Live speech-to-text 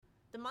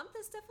month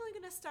is definitely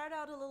going to start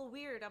out a little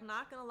weird, I'm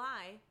not going to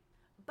lie.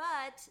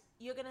 But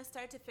you're going to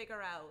start to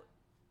figure out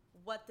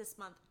what this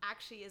month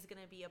actually is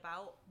going to be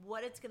about,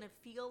 what it's going to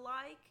feel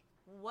like,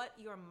 what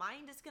your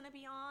mind is going to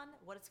be on,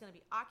 what it's going to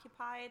be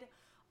occupied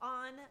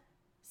on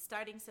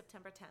starting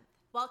September 10th.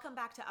 Welcome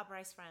back to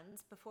Uprise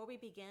Friends. Before we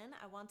begin,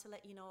 I want to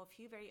let you know a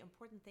few very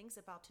important things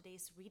about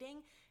today's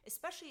reading,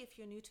 especially if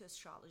you're new to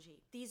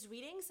astrology. These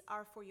readings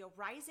are for your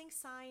rising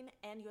sign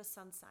and your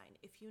sun sign.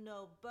 If you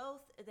know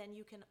both, then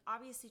you can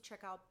obviously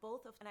check out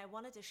both of them. And I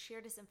wanted to share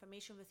this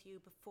information with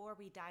you before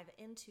we dive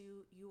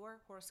into your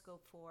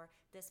horoscope for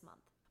this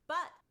month.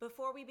 But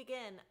before we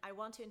begin, I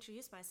want to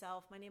introduce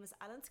myself. My name is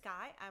Ellen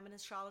Sky. I'm an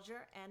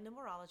astrologer and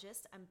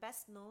numerologist. I'm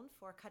best known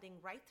for cutting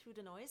right through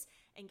the noise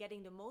and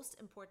getting the most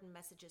important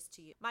messages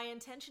to you. My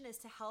intention is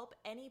to help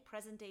any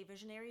present-day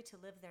visionary to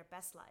live their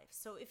best life.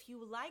 So if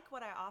you like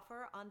what I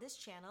offer on this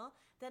channel,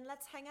 then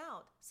let's hang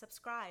out,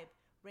 subscribe,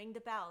 ring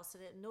the bell so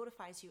that it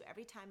notifies you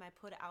every time I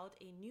put out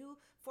a new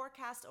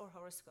forecast or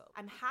horoscope.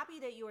 I'm happy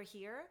that you are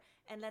here,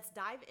 and let's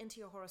dive into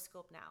your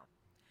horoscope now.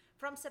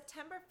 From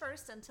September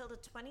 1st until the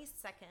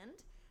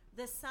 22nd,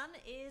 the sun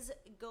is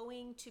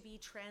going to be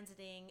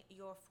transiting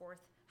your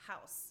fourth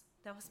house.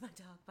 That was my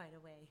dog, by the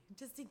way,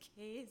 just in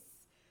case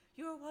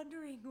you were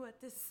wondering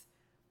what this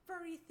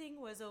furry thing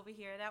was over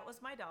here. That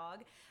was my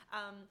dog.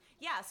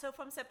 So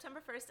from September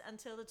 1st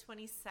until the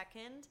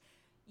 22nd,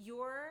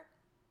 your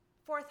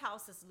fourth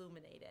house is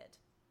illuminated.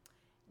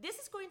 This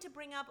is going to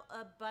bring up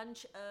a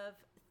bunch of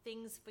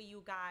things for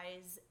you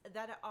guys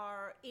that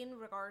are in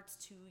regards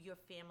to your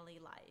family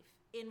life,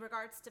 in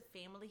regards to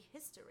family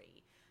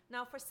history.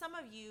 Now, for some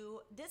of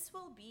you, this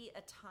will be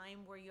a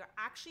time where you're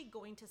actually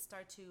going to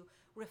start to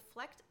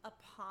reflect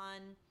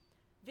upon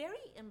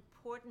very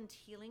important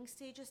healing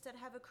stages that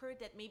have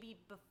occurred that maybe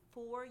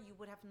before you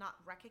would have not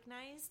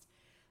recognized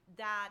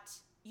that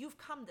you've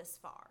come this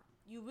far.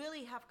 You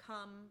really have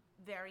come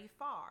very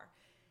far.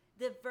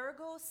 The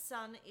Virgo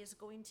sun is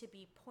going to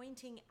be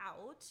pointing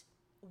out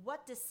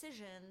what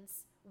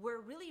decisions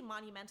were really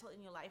monumental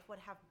in your life, what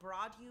have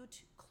brought you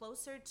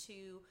closer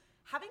to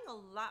having a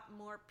lot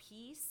more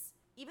peace.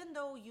 Even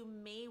though you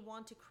may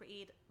want to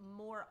create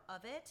more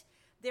of it,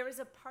 there is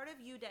a part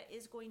of you that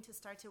is going to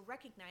start to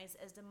recognize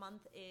as the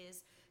month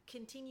is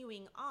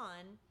continuing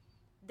on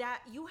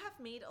that you have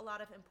made a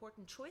lot of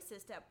important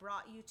choices that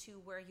brought you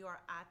to where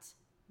you're at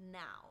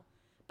now.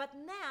 But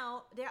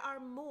now there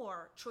are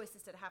more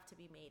choices that have to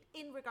be made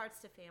in regards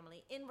to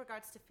family, in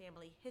regards to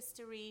family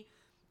history,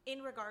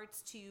 in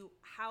regards to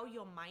how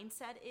your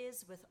mindset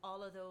is with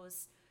all of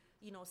those,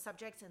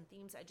 subjects and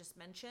themes I just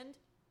mentioned.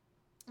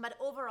 But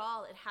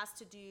overall, it has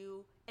to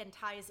do and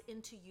ties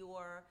into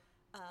your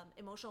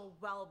emotional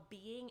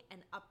well-being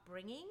and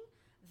upbringing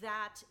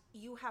that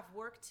you have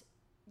worked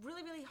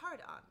really, really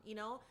hard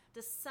on.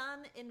 The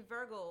sun in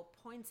Virgo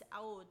points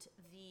out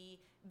the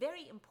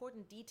very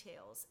important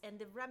details and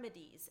the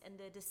remedies and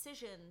the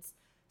decisions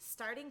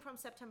starting from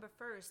September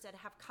 1st that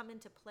have come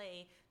into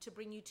play to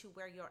bring you to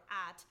where you're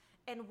at,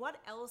 and what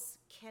else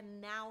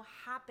can now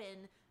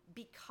happen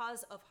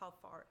because of how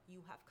far you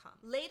have come.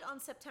 Late on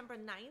September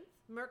 9th,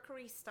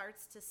 Mercury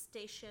starts to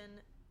station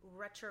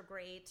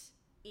retrograde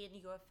in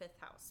your fifth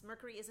house.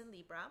 Mercury is in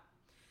Libra.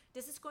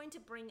 This is going to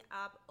bring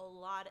up a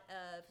lot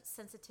of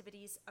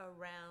sensitivities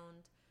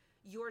around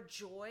your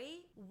joy,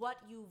 what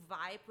you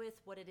vibe with,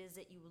 what it is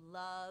that you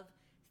love,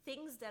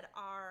 things that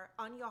are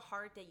on your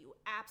heart that you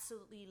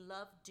absolutely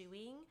love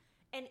doing,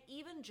 and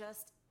even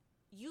just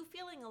you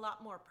feeling a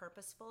lot more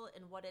purposeful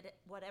in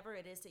whatever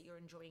it is that you're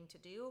enjoying to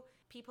do.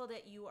 People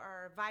that you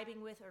are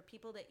vibing with, or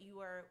people that you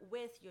are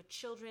with, your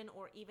children,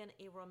 or even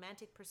a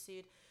romantic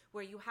pursuit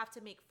where you have to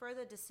make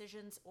further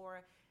decisions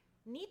or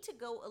need to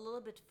go a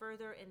little bit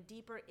further and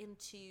deeper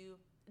into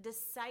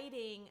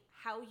deciding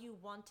how you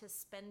want to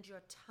spend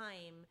your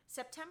time.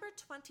 September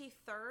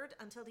 23rd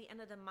until the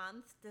end of the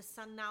month, the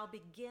sun now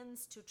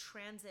begins to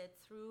transit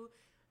through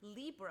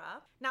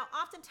Libra. Now,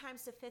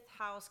 oftentimes the fifth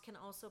house can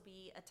also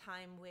be a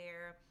time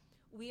where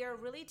we are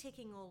really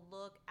taking a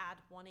look at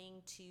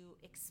wanting to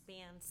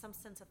expand some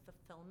sense of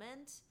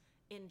fulfillment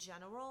in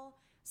general.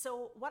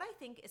 So what I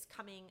think is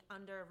coming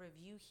under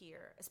review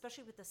here,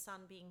 especially with the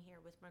sun being here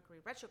with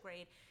Mercury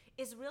retrograde,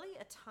 is really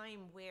a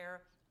time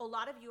where a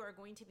lot of you are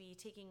going to be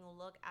taking a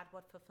look at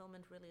what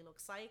fulfillment really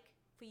looks like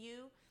for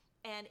you.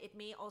 And it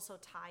may also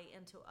tie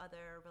into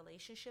other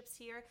relationships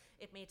here.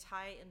 It may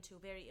tie into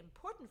very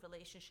important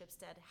relationships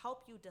that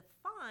help you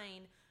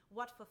define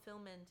what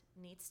fulfillment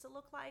needs to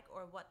look like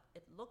or what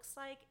it looks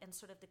like, and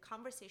sort of the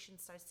conversation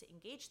starts to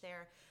engage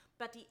there.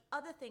 But the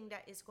other thing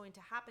that is going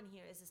to happen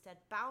here is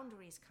that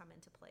boundaries come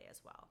into play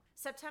as well.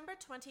 September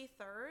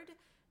 23rd,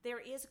 there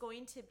is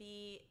going to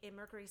be a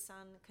Mercury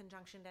Sun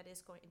conjunction that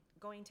is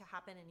going to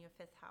happen in your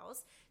fifth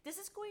house. This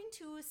is going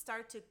to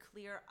start to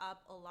clear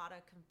up a lot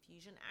of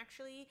confusion,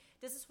 actually.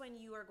 This is when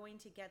you are going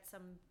to get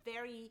some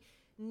very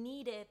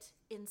needed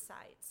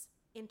insights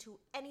into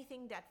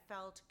anything that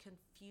felt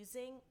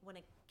confusing when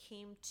it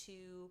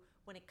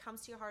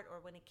comes to your heart, or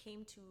when it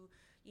came to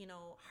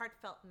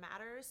heartfelt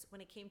matters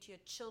when it came to your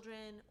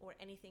children or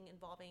anything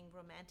involving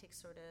romantic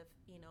sort of,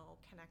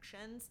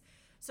 connections.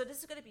 So this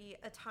is going to be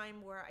a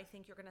time where I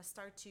think you're going to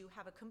start to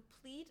have a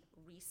complete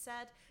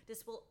reset.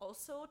 This will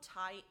also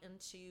tie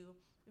into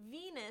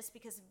Venus,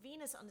 because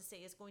Venus on this day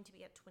is going to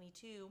be at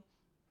 22.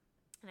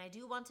 And I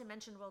do want to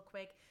mention real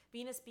quick,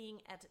 Venus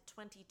being at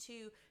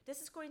 22,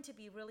 this is going to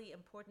be really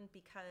important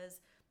because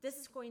this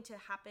is going to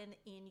happen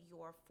in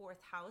your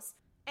fourth house.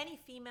 Any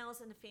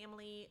females in the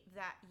family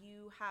that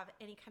you have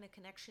any kind of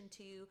connection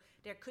to,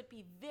 there could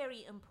be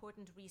very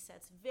important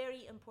resets,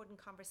 very important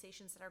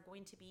conversations that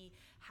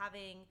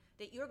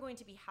you're going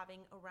to be having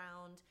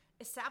around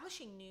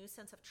establishing new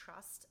sense of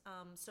trust.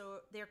 So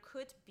there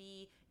could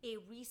be a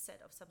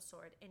reset of some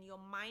sort, and your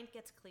mind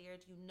gets cleared.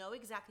 You know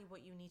exactly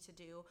what you need to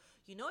do.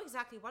 You know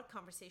exactly what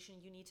conversation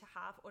you need to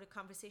have, or the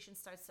conversation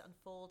starts to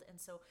unfold. And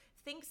so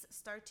things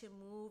start to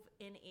move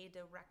in a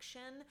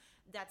direction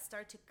that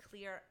start to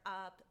clear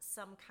up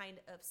some kind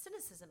of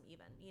cynicism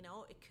even.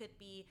 It could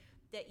be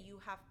that you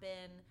have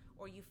been,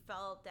 or you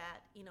felt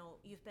that,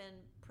 you've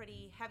been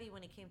pretty heavy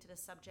when it came to the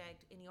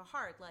subject in your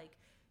heart. Like,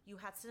 you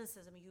had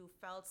cynicism, you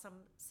felt some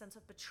sense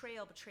of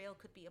betrayal. Betrayal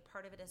could be a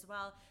part of it as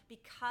well,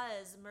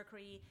 because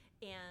Mercury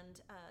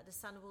and the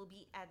Sun will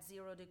be at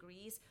 0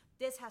 degrees.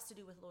 This has to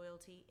do with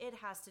loyalty. It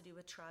has to do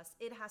with trust.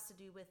 It has to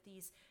do with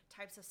these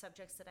types of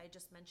subjects that I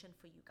just mentioned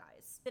for you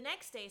guys. The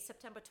next day,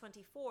 September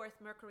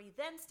 24th, Mercury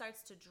then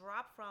starts to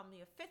drop from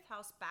your 5th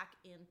house back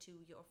into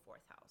your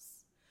 4th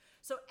house.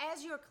 So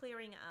as you're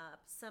clearing up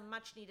some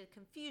much needed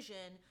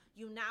confusion,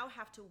 you now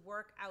have to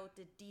work out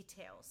the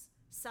details.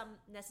 Some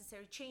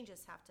necessary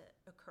changes have to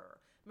occur.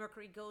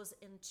 Mercury goes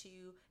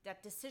into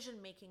that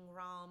decision-making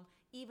realm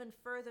even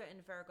further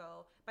in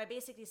Virgo by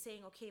basically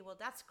saying, okay, well,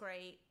 that's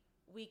great.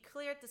 We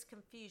cleared this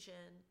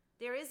confusion.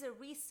 There is a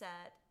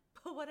reset,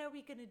 but what are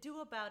we going to do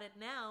about it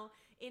now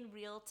in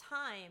real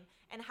time?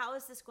 And how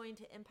is this going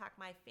to impact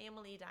my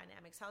family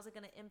dynamics? How is it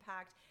going to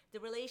impact the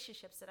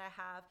relationships that I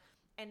have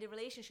and the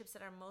relationships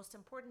that are most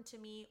important to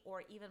me,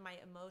 or even my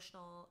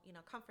emotional,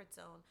 comfort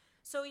zone?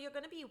 So you're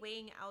going to be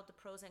weighing out the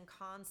pros and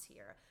cons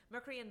here.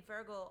 Mercury in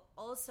Virgo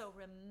also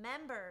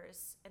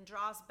remembers and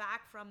draws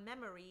back from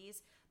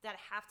memories that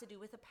have to do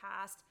with the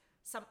past,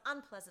 some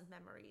unpleasant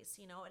memories.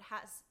 It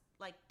has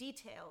like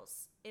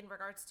details in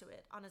regards to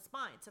it on its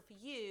mind. So for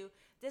you,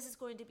 this is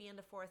going to be in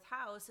the 4th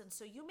house. And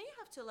so you may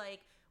have to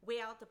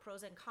weigh out the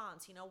pros and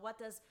cons. What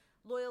does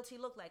loyalty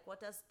look like? What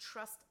does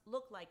trust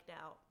look like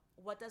now?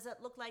 What does it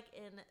look like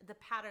in the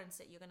patterns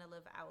that you're going to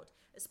live out,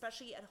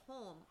 especially at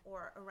home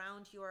or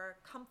around your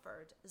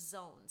comfort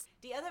zones?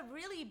 The other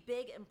really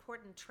big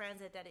important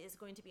transit that is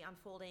going to be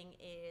unfolding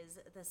is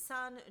the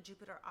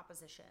Sun-Jupiter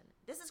opposition.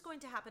 This is going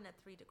to happen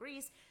at 3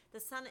 degrees. The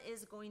Sun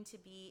is going to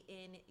be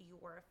in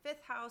your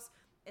 5th house.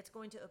 It's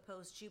going to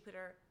oppose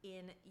Jupiter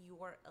in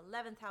your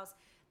 11th house.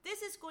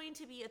 This is going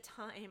to be a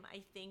time,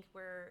 I think,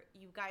 where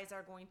you guys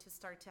are going to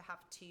start to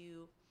have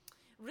to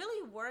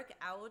really work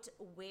out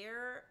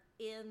where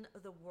in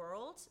the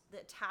world,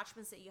 the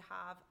attachments that you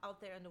have out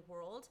there in the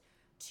world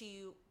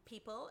to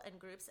people and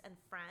groups and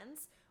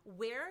friends,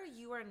 where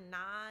you are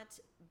not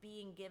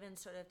being given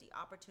sort of the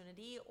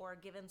opportunity or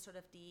given sort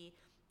of the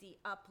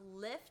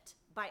uplift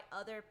by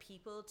other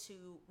people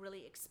to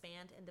really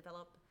expand and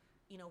develop,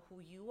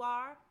 who you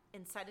are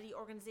inside of the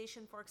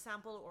organization, for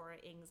example, or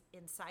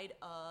inside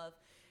of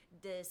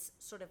this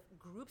sort of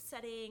group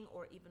setting,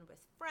 or even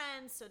with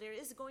friends. So there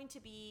is going to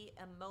be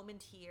a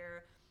moment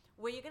here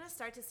where you're going to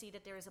start to see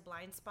that there is a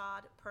blind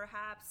spot.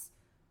 Perhaps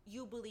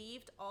you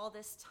believed all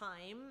this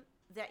time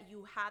that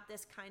you had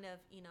this kind of,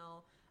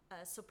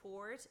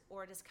 support,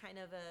 or this kind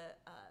of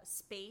a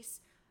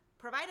space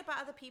provided by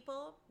other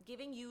people,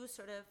 giving you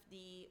sort of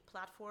the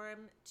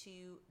platform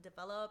to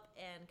develop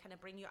and kind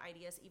of bring your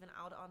ideas even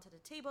out onto the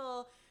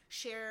table,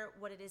 share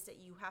what it is that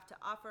you have to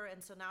offer.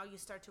 And so now you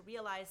start to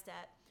realize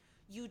that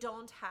you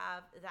don't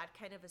have that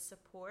kind of a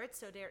support.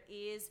 So there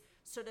is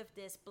sort of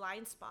this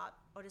blind spot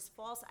or this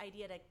false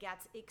idea that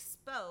gets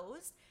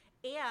exposed.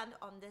 And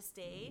on this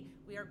day,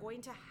 we are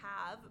going to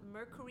have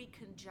Mercury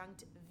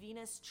conjunct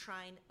Venus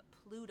trine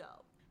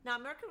Pluto. Now,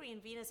 Mercury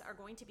and Venus are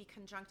going to be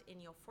conjunct in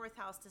your 4th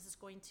house. This is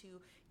going to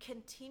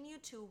continue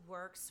to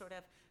work sort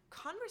of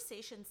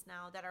conversations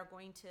now that are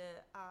going to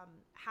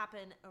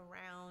happen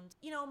around,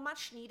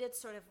 much needed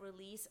sort of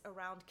release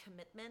around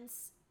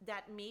commitments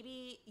that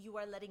maybe you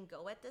are letting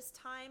go at this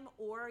time,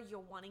 or you're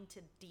wanting to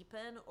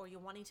deepen, or you're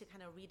wanting to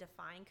kind of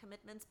redefine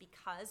commitments,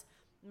 because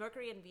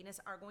Mercury and Venus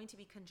are going to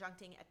be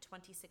conjuncting at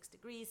 26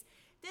 degrees.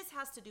 This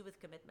has to do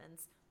with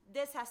commitments.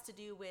 This has to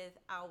do with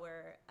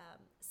our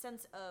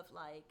sense of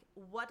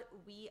what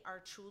we are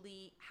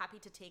truly happy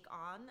to take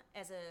on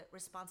as a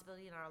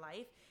responsibility in our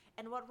life,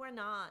 and what we're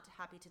not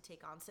happy to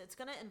take on. So it's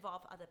going to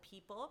involve other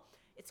people.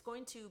 It's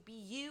going to be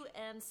you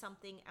and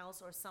something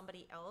else or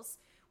somebody else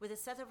with a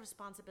set of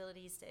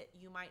responsibilities that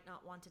you might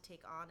not want to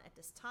take on at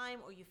this time,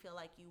 or you feel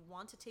like you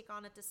want to take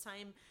on at this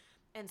time.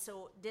 And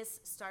so this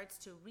starts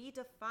to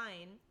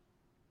redefine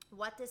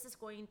what this is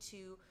going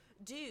to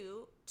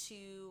do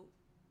to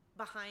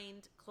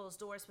behind closed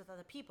doors with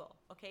other people.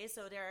 Okay,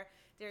 so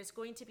there's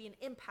going to be an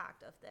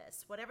impact of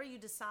this, whatever you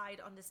decide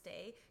on this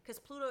day, because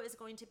Pluto is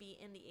going to be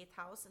in the 8th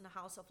house, in the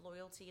house of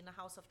loyalty, in the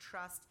house of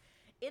trust,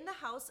 in the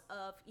house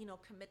of,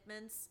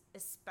 commitments,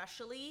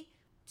 especially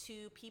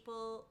to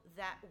people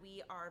that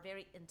we are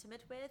very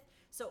intimate with.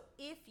 So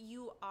if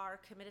you are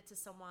committed to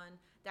someone,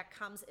 that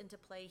comes into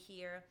play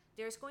here.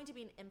 There's going to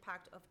be an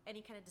impact of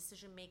any kind of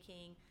decision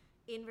making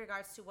in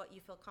regards to what you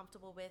feel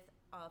comfortable with,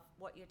 of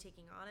what you're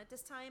taking on at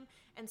this time.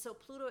 And so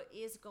Pluto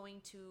is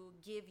going to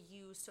give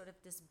you sort of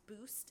this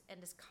boost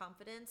and this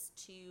confidence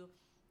to,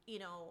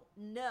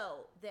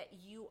 know that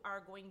you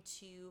are going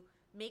to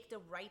make the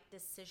right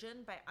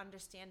decision by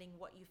understanding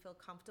what you feel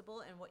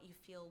comfortable and what you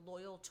feel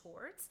loyal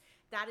towards.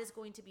 That is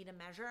going to be the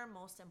measure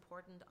most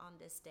important on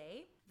this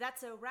day.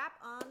 That's a wrap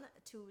on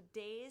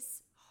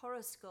today's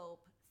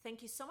horoscope.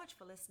 Thank you so much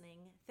for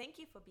listening. Thank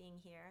you for being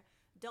here.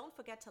 Don't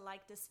forget to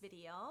like this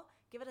video,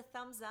 give it a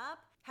thumbs up.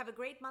 Have a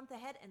great month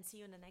ahead and see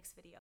you in the next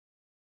video.